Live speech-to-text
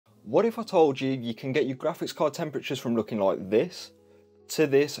What if I told you you can get your graphics card temperatures from looking like this to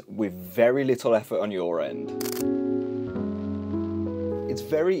this with very little effort on your end? It's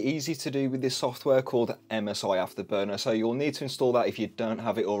very easy to do with this software called MSI After Burner, so you'll need to install that if you don't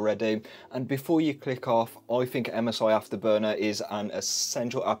have it already. And before you click off, I think MSI After Burner is an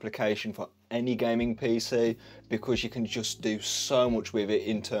essential application for any gaming PC because you can just do so much with it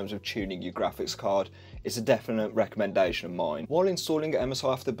in terms of tuning your graphics card. It's a definite recommendation of mine. While installing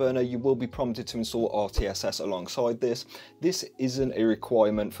MSI After Burner, you will be prompted to install RTSS alongside this. This isn't a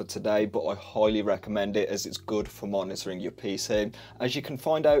requirement for today, but I highly recommend it as it's good for monitoring your PC. As you can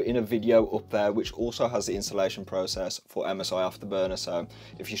find out in a video up there, which also has the installation process for MSI After Burner, so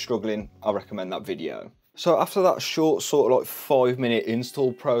if you're struggling, I recommend that video. So after that short sort of like 5-minute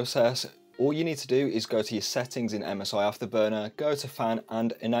install process, all you need to do is go to your settings in MSI After Burner, go to fan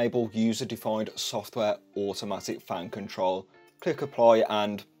and enable user-defined software automatic fan control. Click apply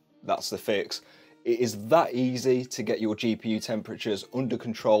and that's the fix. It is that easy to get your GPU temperatures under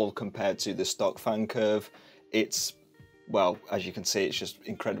control compared to the stock fan curve. It's, well, as you can see, it's just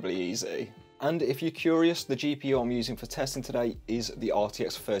incredibly easy. And if you're curious, the GPU I'm using for testing today is the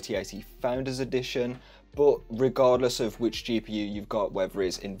RTX 3080 Founders Edition. But regardless of which GPU you've got, whether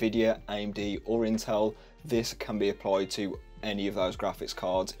it's NVIDIA, AMD or Intel, this can be applied to any of those graphics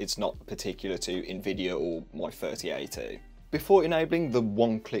cards. It's not particular to NVIDIA or my 3080. Before enabling the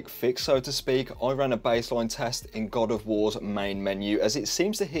one-click fix, so to speak, I ran a baseline test in God of War's main menu as it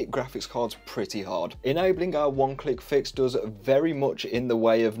seems to hit graphics cards pretty hard. Enabling our one-click fix does very much in the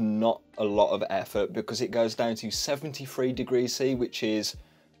way of not a lot of effort because it goes down to 73 degrees C, which is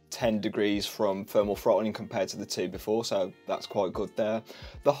 10 degrees from thermal throttling compared to the two before, so that's quite good there.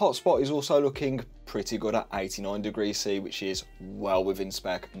 The hotspot is also looking pretty good at 89 degrees C, which is well within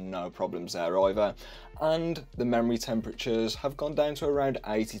spec, no problems there either. And the memory temperatures have gone down to around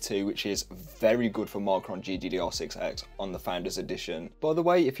 82, which is very good for Micron GDDR6X on the Founders Edition. By the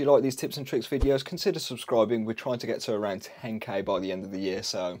way, if you like these tips and tricks videos, consider subscribing. We're trying to get to around 10k by the end of the year,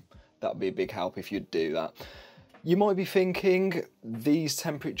 so that'd be a big help if you'd do that. You might be thinking these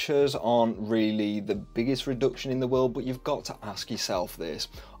temperatures aren't really the biggest reduction in the world, but you've got to ask yourself this.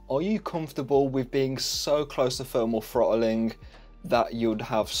 Are you comfortable with being so close to thermal throttling that you'd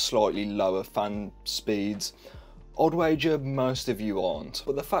have slightly lower fan speeds? I'd wager most of you aren't.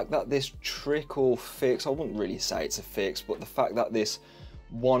 But the fact that this trick or fix, I wouldn't really say it's a fix, but the fact that this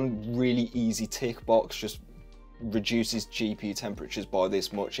one really easy tick box just reduces GPU temperatures by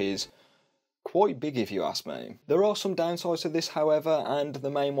this much is quite big if you ask me. There are some downsides to this however, and the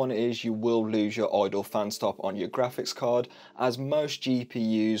main one is you will lose your idle fan stop on your graphics card, as most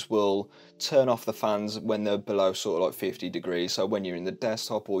GPUs will turn off the fans when they're below sort of like 50 degrees. So when you're in the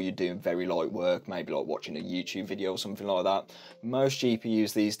desktop or you're doing very light work, maybe like watching a YouTube video or something like that, most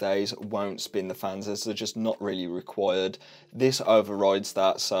GPUs these days won't spin the fans as they're just not really required. This overrides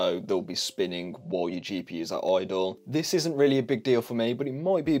that, so they'll be spinning while your GPUs are idle. This isn't really a big deal for me, but it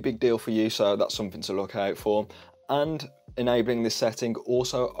might be a big deal for you, so that's something to look out for. And enabling this setting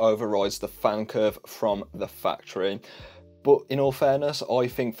also overrides the fan curve from the factory. But in all fairness, I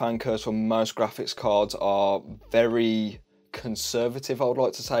think fan curves for most graphics cards are very conservative, I would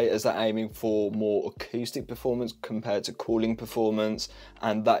like to say, as they're aiming for more acoustic performance compared to cooling performance,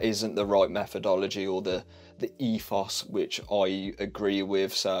 and that isn't the right methodology or the ethos which I agree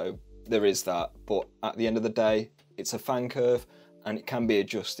with, so there is that. But at the end of the day, it's a fan curve and it can be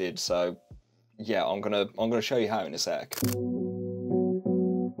adjusted, so yeah, I'm gonna show you how in a sec.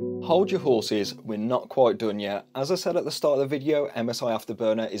 Hold your horses, we're not quite done yet. As I said at the start of the video, MSI After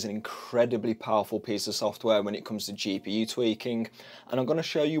Burner is an incredibly powerful piece of software when it comes to GPU tweaking, and I'm going to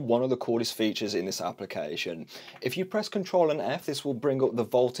show you one of the coolest features in this application. If you press Ctrl and F, this will bring up the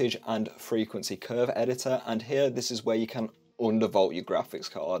voltage and frequency curve editor, and here this is where you can undervolt your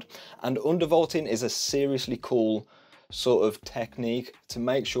graphics card. And undervolting is a seriously cool sort of technique to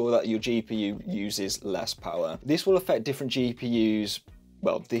make sure that your GPU uses less power. This will affect different GPUs,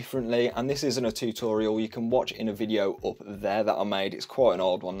 well, differently, and this isn't a tutorial. You can watch in a video up there that I made. It's quite an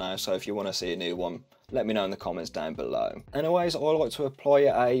old one now, so if you want to see a new one, let me know in the comments down below. Anyways, I like to apply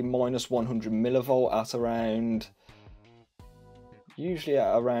a -100 millivolt at around, usually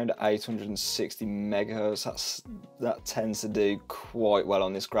at around 860 megahertz. That tends to do quite well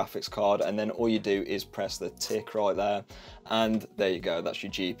on this graphics card, and then all you do is press the tick right there, and there you go, that's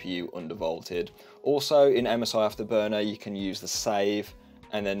your GPU undervolted. Also in MSI After Burner, you can use the save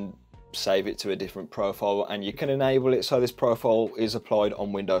and then save it to a different profile, and you can enable it so this profile is applied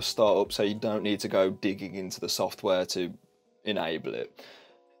on Windows Startup, so you don't need to go digging into the software to enable it.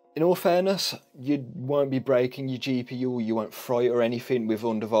 In all fairness, you won't be breaking your GPU, you won't fry it or anything with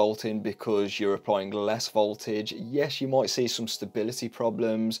undervolting because you're applying less voltage. Yes, you might see some stability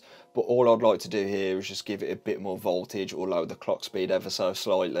problems, but all I'd like to do here is just give it a bit more voltage or lower the clock speed ever so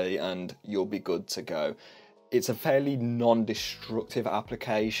slightly and you'll be good to go. It's a fairly non-destructive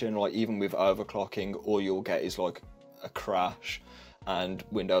application, like even with overclocking, all you'll get is like a crash and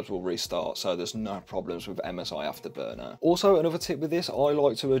Windows will restart, so there's no problems with MSI After Burner. Also, another tip with this, I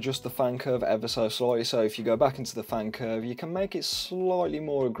like to adjust the fan curve ever so slightly, so if you go back into the fan curve, you can make it slightly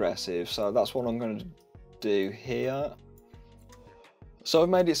more aggressive, so that's what I'm going to do here. So I've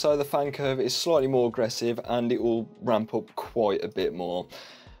made it so the fan curve is slightly more aggressive and it will ramp up quite a bit more.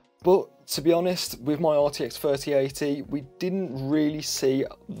 But to be honest, with my RTX 3080, we didn't really see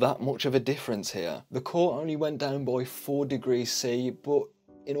that much of a difference here. The core only went down by 4 degrees C, but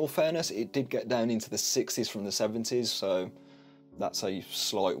in all fairness, it did get down into the 60s from the 70s, so that's a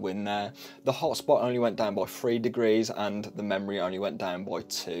slight win there. The hotspot only went down by 3 degrees and the memory only went down by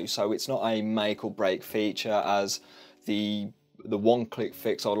 2, so it's not a make or break feature, as the one-click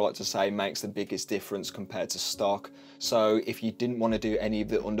fix, I'd like to say, makes the biggest difference compared to stock. So if you didn't want to do any of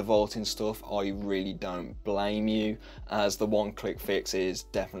the undervolting stuff, I really don't blame you, as the one-click fix is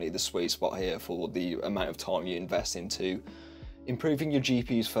definitely the sweet spot here for the amount of time you invest into improving your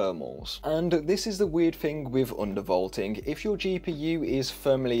GPU's thermals. And this is the weird thing with undervolting. If your GPU is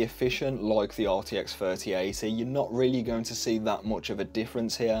thermally efficient like the RTX 3080, you're not really going to see that much of a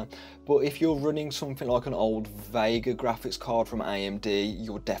difference here. But if you're running something like an old Vega graphics card from AMD,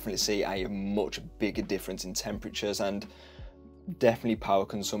 you'll definitely see a much bigger difference in temperatures and definitely power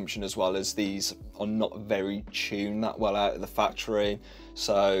consumption as well, as these are not very tuned that well out of the factory.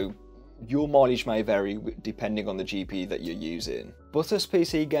 So your mileage may vary depending on the GPU that you're using. But as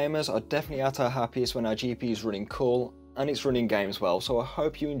PC gamers are definitely at our happiest when our GPU is running cool and it's running games well, so I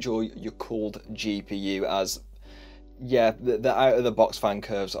hope you enjoy your cooled GPU, as yeah, the out of the box fan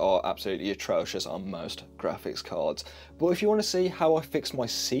curves are absolutely atrocious on most graphics cards. But if you want to see how I fixed my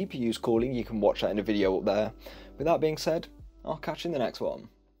CPU's cooling, you can watch that in a video up there. With that being said, I'll catch you in the next one.